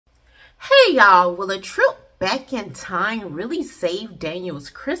Hey y'all, will a trip back in time really save Daniel's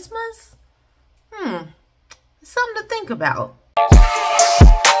Christmas? It's something to think about.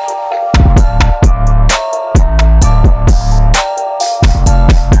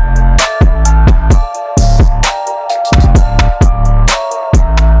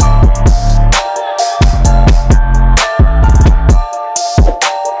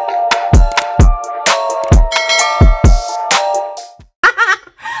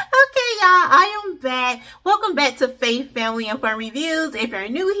 Welcome back to Faith, Family, and Fun Reviews. If you're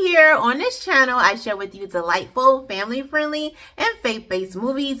new here on this channel, I share with you delightful, family-friendly, and faith-based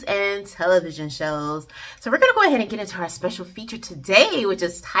movies and television shows. So we're going to go ahead and get into our special feature today, which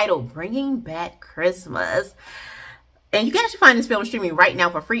is titled Bringing Back Christmas. And you can actually find this film streaming right now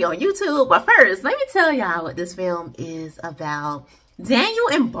for free on YouTube. But first, let me tell y'all what this film is about. Daniel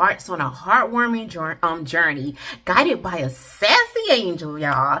embarks on a heartwarming journey, guided by a sassy angel,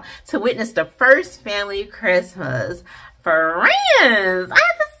 y'all, to witness the first family Christmas. Friends, I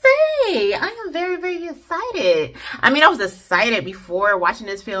have to say, I am very, very excited. I mean, I was excited before watching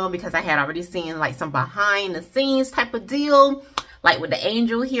this film because I had already seen like some behind the scenes type of deal. Like with the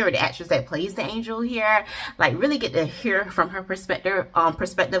angel here, or the actress that plays the angel here, like really get to hear from her perspective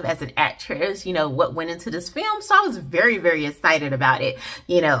as an actress, you know, what went into this film. So I was very, very excited about it.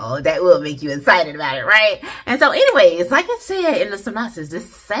 You know, that will make you excited about it, right? And so anyways, like I said in the synopsis,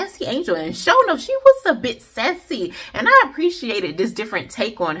 this sassy angel, and sure enough, she was a bit sassy. And I appreciated this different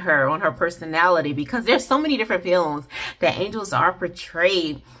take on her personality, because there's so many different films that angels are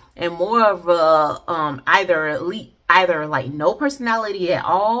portrayed in more of a, either like no personality at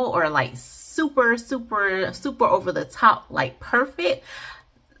all, or like super over the top, like perfect,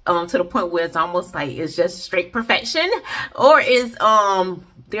 to the point where it's almost like it's just straight perfection, or is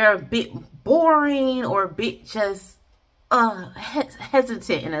they're a bit boring, or a bit just hesitant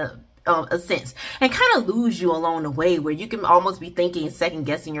in a sense, and kind of lose you along the way, where you can almost be thinking, second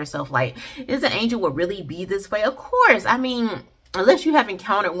guessing yourself, like, is an angel would really be this way? Of course, I mean, unless you have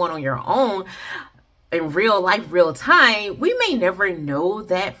encountered one on your own in real life, real time, we may never know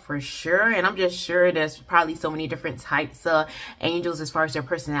that for sure. And I'm just sure there's probably so many different types of angels as far as their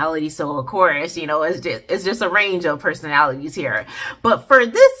personality. So of course, you know, it's just a range of personalities here. But for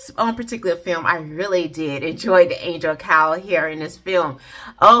this particular film, I really did enjoy the angel Cal here in this film.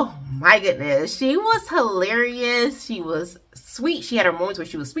 Oh my goodness, she was hilarious. She was sweet. She had her moments where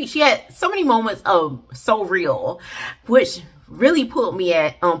she was sweet. She had so many moments of so real, which really pulled me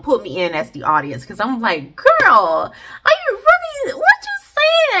in as the audience, because I'm like, girl, are you really, what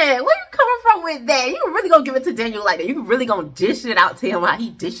you saying? Where you coming from with that? You really gonna give it to Daniel like that? You really gonna dish it out to him how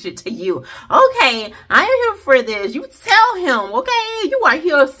he dished it to you? Okay, I am here for this. You tell him, okay? You are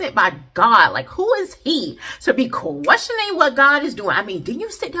here sent by God. Like, who is he to be questioning what God is doing? I mean, didn't you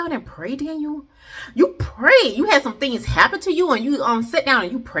sit down and pray, Daniel? You prayed. You had some things happen to you, and you sat down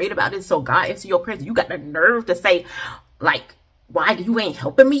and you prayed about it. So God answered your prayers. You got the nerve to say, like, why you ain't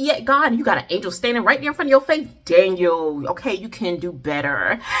helping me yet, God? You got an angel standing right there in front of your face. Daniel, okay, you can do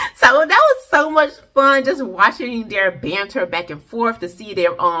better. So that was so much fun, just watching their banter back and forth, to see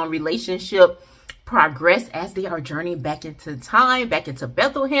their relationship progress as they are journeying back into time, back into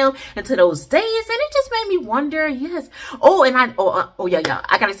Bethlehem, into those days. And it just made me wonder, yes. Oh, and yeah,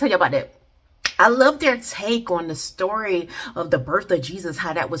 I gotta tell you about that. I love their take on the story of the birth of Jesus,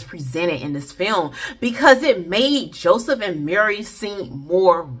 how that was presented in this film, because it made Joseph and Mary seem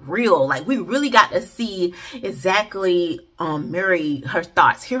more real. Like, we really got to see exactly Mary, her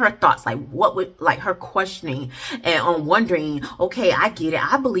thoughts, hear her thoughts, like what would, like her questioning and wondering, okay, I get it.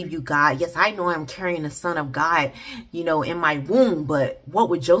 I believe you, God. Yes, I know I'm carrying the Son of God, you know, in my womb, but what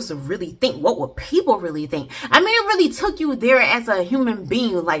would Joseph really think? What would people really think? I mean, it really took you there as a human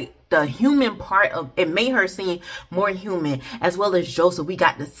being, like, the human part of it made her seem more human, as well as Joseph. We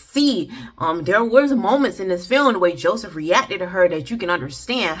got to see there was moments in this film the way Joseph reacted to her, that you can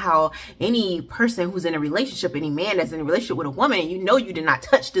understand how any person who's in a relationship, any man that's in a relationship with a woman, and you know you did not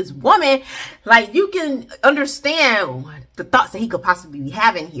touch this woman, like, you can understand the thoughts that he could possibly be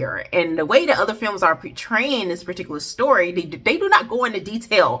having here. And the way that other films are portraying this particular story, they do not go into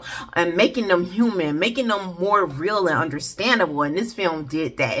detail and making them human, making them more real and understandable. And this film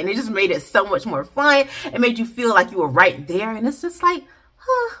did that, and it just made it so much more fun. It made you feel like you were right there, and it's just like,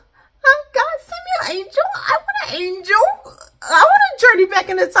 God, send me an angel. I want an angel. I want to journey back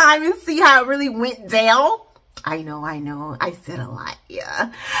into time and see how it really went down. I know, I said a lot,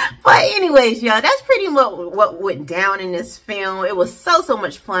 yeah. But But anyways, y'all, that's pretty much what went down in this film. It was so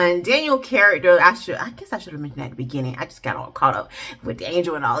much fun. Daniel character, I guess I should have mentioned at the beginning. I just got all caught up with the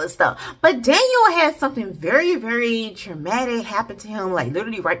angel and all this stuff. But Daniel had something very traumatic happen to him, like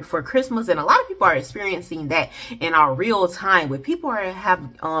literally right before Christmas. And a lot of people are experiencing that in our real time, where people have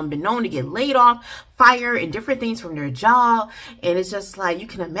been known to get laid off, fired, and different things from their job. And it's just like, you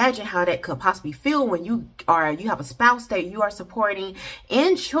can imagine how that could possibly feel when you have a spouse that you are supporting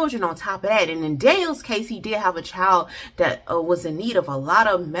and children on top of that. And in Daniel's case, he did have a child that was in need of a lot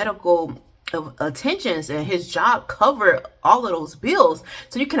of medical attentions, and his job covered all of those bills.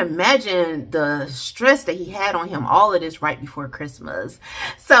 So you can imagine the stress that he had on him, all of this right before Christmas.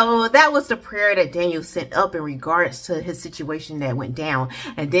 So that was the prayer that Daniel sent up in regards to his situation that went down.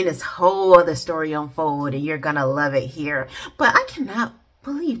 And then this whole other story unfolded, and you're gonna love it here. But I cannot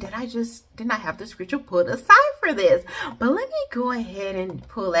believe that I just did not have the scripture put aside for this. But let me go ahead and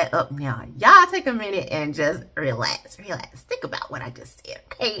pull that up now. Y'all take a minute and just relax. Think about what I just said,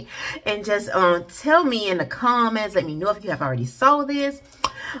 okay? And just tell me in the comments. Let me know if you have already saw this.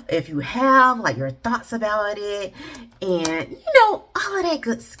 If you have, like, your thoughts about it. And, you know, all of that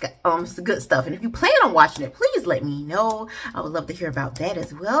good stuff. And if you plan on watching it, please let me know. I would love to hear about that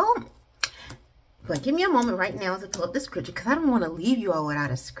as well. But give me a moment right now to pull up the scripture, because I don't want to leave you all without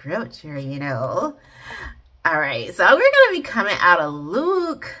a scripture, you know. All right, so we're going to be coming out of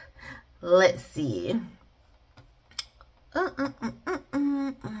Luke. Let's see.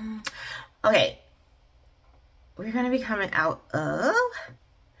 Okay. We're going to be coming out of,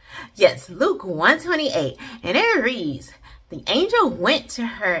 yes, Luke 1:28. And it reads, the angel went to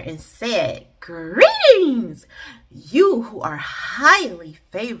her and said, greetings, you who are highly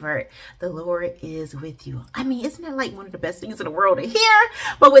favored. The Lord is with you. I mean, isn't that like one of the best things in the world to hear?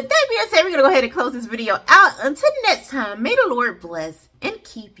 But with that being said, we're going to go ahead and close this video out. Until next time, may the Lord bless and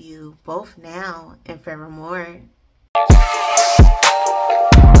keep you both now and forevermore.